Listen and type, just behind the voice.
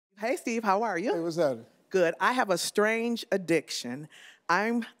Hey, Steve, how are you? Hey, what's happening? Good. I have a strange addiction.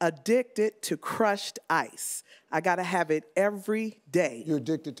 I'm addicted to crushed ice. I gotta have it every day. You're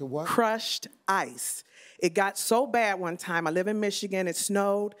addicted to what? Crushed ice. It got so bad one time. I live in Michigan. It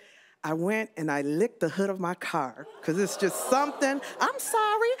snowed. I went and I licked the hood of my car because it's just something, I'm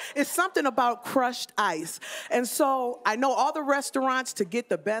sorry, it's something about crushed ice. And so I know all the restaurants to get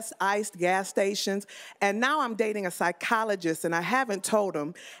the best iced gas stations, and now I'm dating a psychologist and I haven't told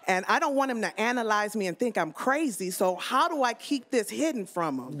him, and I don't want him to analyze me and think I'm crazy, so how do I keep this hidden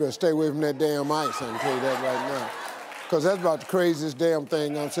from him? You better stay away from that damn ice, I can tell you that right now. Because that's about the craziest damn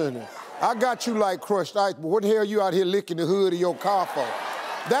thing I'm saying there. I got you like crushed ice, but what the hell you out here licking the hood of your car for?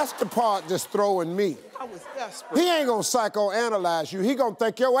 That's the part that's throwing me. I was desperate. He ain't gonna psychoanalyze you. He gonna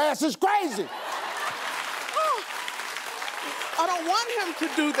think your ass is crazy. Oh, I don't want him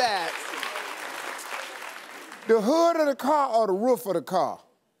to do that. The hood of the car or the roof of the car?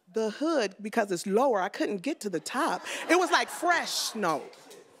 The hood, because it's lower, I couldn't get to the top. It was like fresh snow.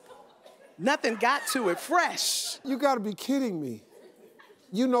 Nothing got to it, fresh. You gotta be kidding me.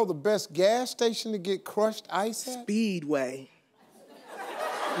 You know the best gas station to get crushed ice at? Speedway.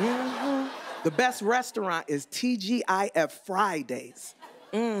 Mm-hmm. The best restaurant is TGIF Fridays.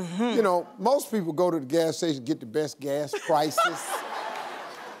 Mm-hmm. You know, most people go to the gas station to get the best gas prices.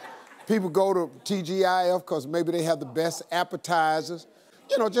 People go to TGIF because maybe they have the best appetizers.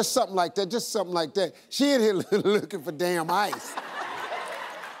 You know, just something like that, just something like that. She in here looking for damn ice.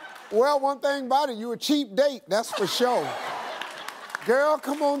 Well, one thing about it, you a cheap date, that's for sure. Girl,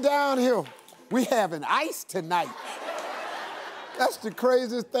 come on down here. We having ice tonight. That's the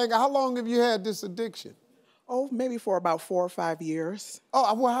craziest thing. How long have you had this addiction? Oh, maybe for about 4 or 5 years.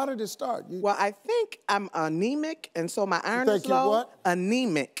 Oh, well, how did it start? Well, I think I'm anemic, and so my iron is you're low. what?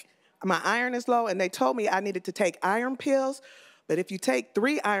 Anemic. My iron is low, and they told me I needed to take iron pills, but if you take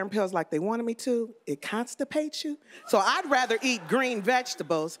 3 iron pills like they wanted me to, it constipates you. So I'd rather eat green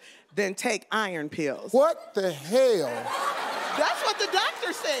vegetables than take iron pills. What the hell? That's what the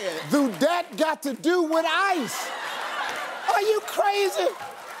doctor said. Do that got to do with ice? Are you crazy?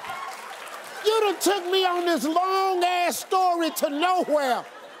 You done took me on this long-ass story to nowhere.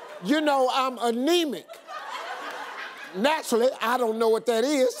 You know, I'm anemic. Naturally, I don't know what that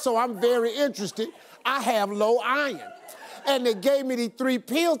is, so I'm very interested. I have low iron. And they gave me these 3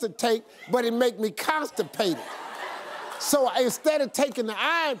 pills to take, but it make me constipated. So instead of taking the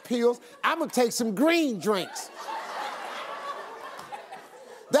iron pills, I'm gonna take some green drinks.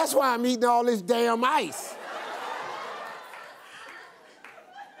 That's why I'm eating all this damn ice.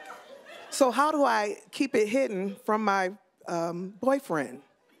 So how do I keep it hidden from my boyfriend?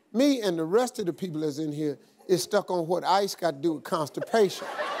 Me and the rest of the people that's in here is stuck on what ice got to do with constipation.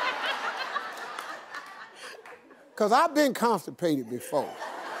 Because I've been constipated before.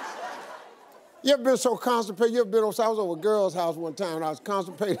 You ever been so constipated? You ever been I was over a girl's house one time and I was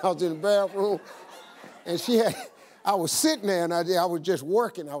constipated. I was in the bathroom and I was sitting there and I was just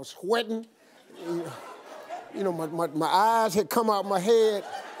working. I was sweating. You know, my eyes had come out my head.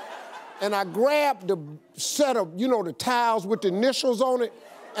 And I grabbed the set of, you know, the towels with the initials on it,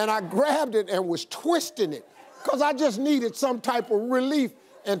 and I grabbed it and was twisting it, because I just needed some type of relief,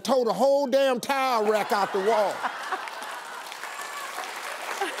 and tore the whole damn towel rack out the wall.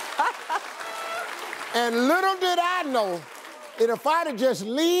 And little did I know that if I'd have just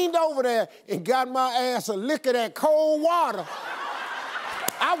leaned over there and got my ass a lick of that cold water,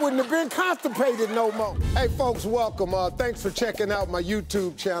 I wouldn't have been constipated no more. Hey, folks, welcome. Thanks for checking out my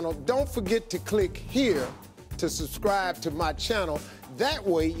YouTube channel. Don't forget to click here to subscribe to my channel. That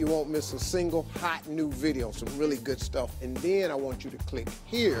way, you won't miss a single hot new video, some really good stuff. And then I want you to click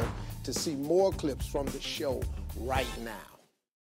here to see more clips from the show right now.